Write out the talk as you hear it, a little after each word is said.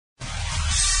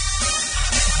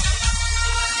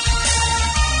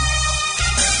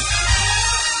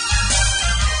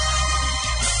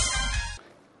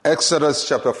Exodus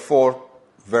chapter 4,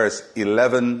 verse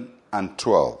 11 and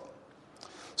 12.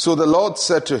 So the Lord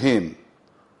said to him,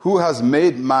 who has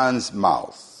made man's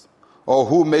mouth? Or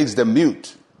who makes the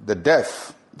mute, the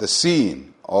deaf, the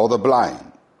seeing, or the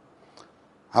blind?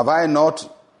 Have I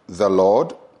not the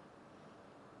Lord?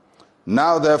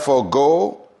 Now therefore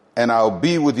go, and I'll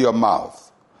be with your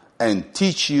mouth, and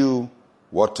teach you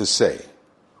what to say.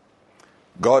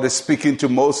 God is speaking to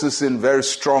Moses in very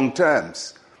strong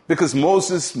terms, because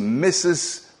Moses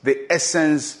misses the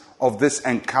essence of this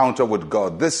encounter with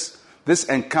God. This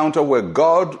encounter where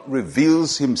God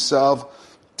reveals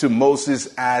himself to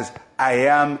Moses as I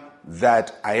am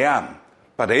that I am.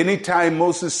 But anytime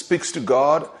Moses speaks to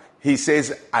God, he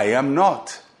says, I am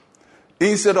not.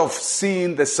 Instead of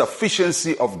seeing the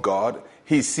sufficiency of God,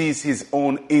 he sees his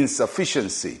own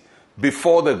insufficiency.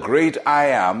 Before the great I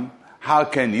am, how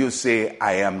can you say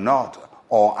I am not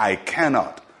or I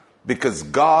cannot? Because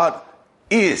God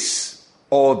is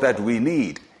all that we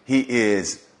need. He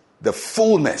is the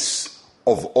fullness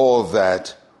of all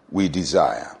that we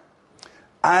desire.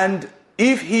 And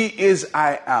if he is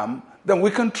I am, then we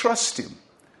can trust him.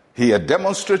 He had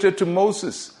demonstrated to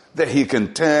Moses that he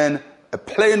can turn a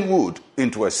plain wood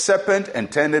into a serpent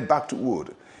and turn it back to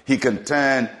wood. He can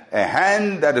turn a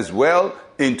hand that is well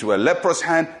into a leprous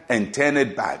hand and turn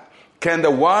it back. Can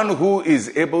the one who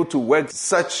is able to work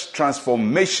such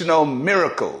transformational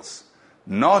miracles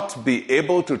not be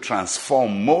able to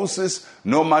transform Moses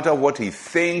no matter what he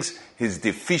thinks his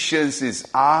deficiencies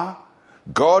are?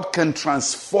 God can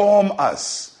transform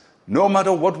us no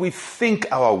matter what we think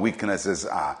our weaknesses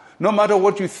are. No matter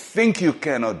what you think you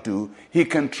cannot do, he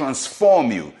can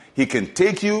transform you. He can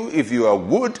take you if you are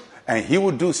wood, and he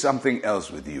will do something else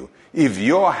with you. If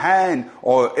your hand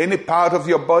or any part of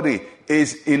your body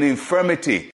is in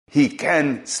infirmity, he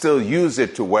can still use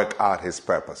it to work out his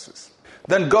purposes.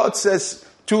 Then God says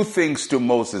two things to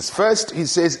Moses. First, he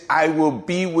says, I will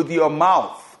be with your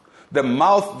mouth. The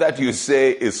mouth that you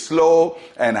say is slow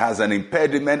and has an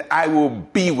impediment, I will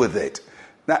be with it.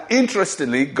 Now,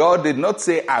 interestingly, God did not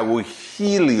say, I will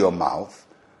heal your mouth,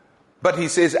 but he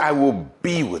says, I will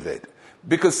be with it.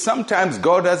 Because sometimes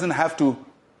God doesn't have to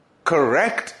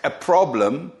correct a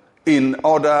problem in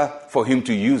order for him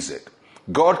to use it.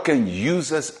 God can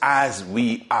use us as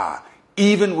we are.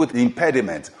 Even with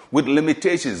impediments, with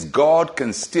limitations, God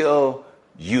can still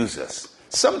use us.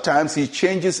 Sometimes he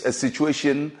changes a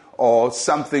situation or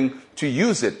something to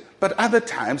use it, but other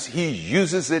times he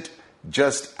uses it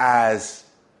just as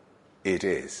it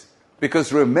is.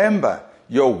 Because remember,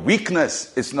 your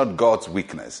weakness is not God's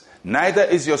weakness. Neither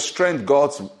is your strength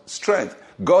God's strength.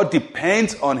 God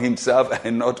depends on himself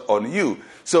and not on you.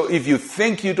 So if you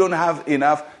think you don't have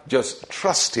enough, just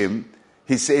trust him.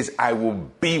 He says, I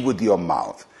will be with your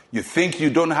mouth. You think you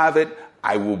don't have it,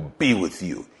 I will be with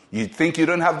you. You think you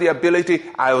don't have the ability,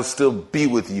 I will still be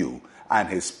with you. And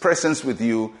his presence with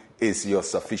you is your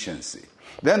sufficiency.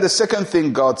 Then the second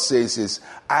thing God says is,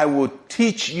 I will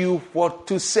teach you what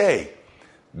to say.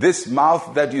 This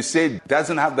mouth that you say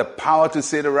doesn't have the power to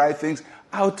say the right things.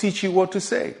 I'll teach you what to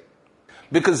say.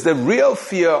 Because the real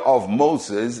fear of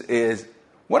Moses is,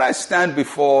 when I stand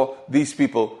before these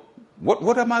people,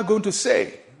 what am I going to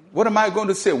say? What am I going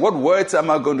to say? What words am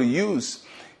I going to use?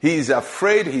 He's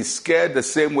afraid, he's scared, the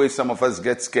same way some of us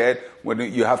get scared when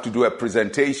you have to do a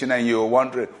presentation and you're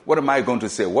wondering, what am I going to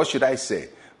say? What should I say?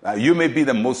 You may be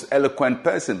the most eloquent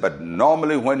person, but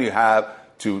normally when you have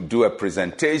to do a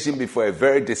presentation before a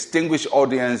very distinguished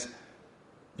audience,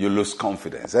 you lose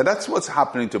confidence. And that's what's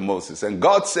happening to Moses. And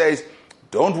God says,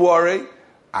 don't worry,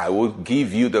 I will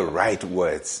give you the right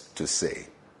words to say.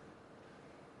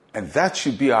 And that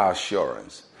should be our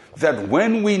assurance, that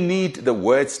when we need the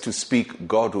words to speak,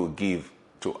 God will give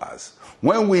to us.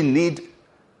 When we need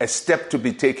a step to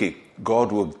be taken,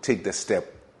 God will take the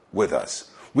step with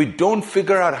us. We don't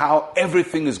figure out how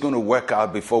everything is going to work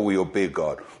out before we obey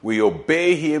God. We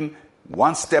obey him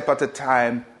one step at a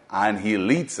time, and he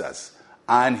leads us,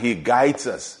 and he guides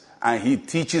us, and he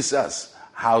teaches us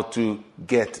how to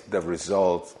get the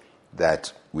results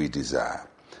that we desire.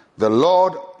 The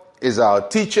Lord is our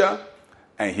teacher,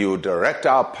 and he will direct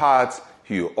our paths,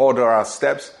 he will order our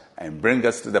steps, and bring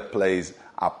us to the place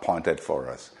appointed for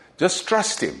us. Just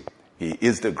trust him. He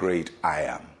is the great I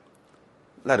am.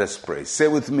 Let us pray. Say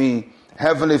with me,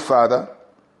 Heavenly Father,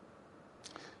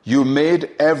 you made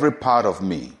every part of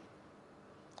me.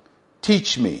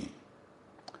 Teach me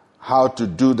how to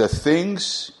do the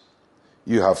things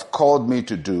you have called me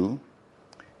to do.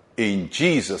 In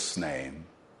Jesus' name,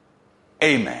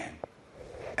 amen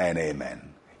and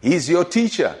amen. He's your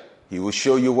teacher. He will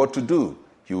show you what to do.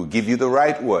 He will give you the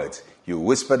right words. He will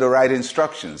whisper the right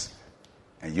instructions.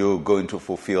 and you're going to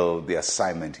fulfill the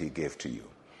assignment he gave to you.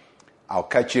 I'll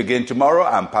catch you again tomorrow.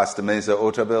 I'm Pastor Mensa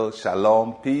Otabil.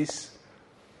 Shalom, peace,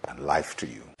 and life to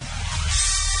you.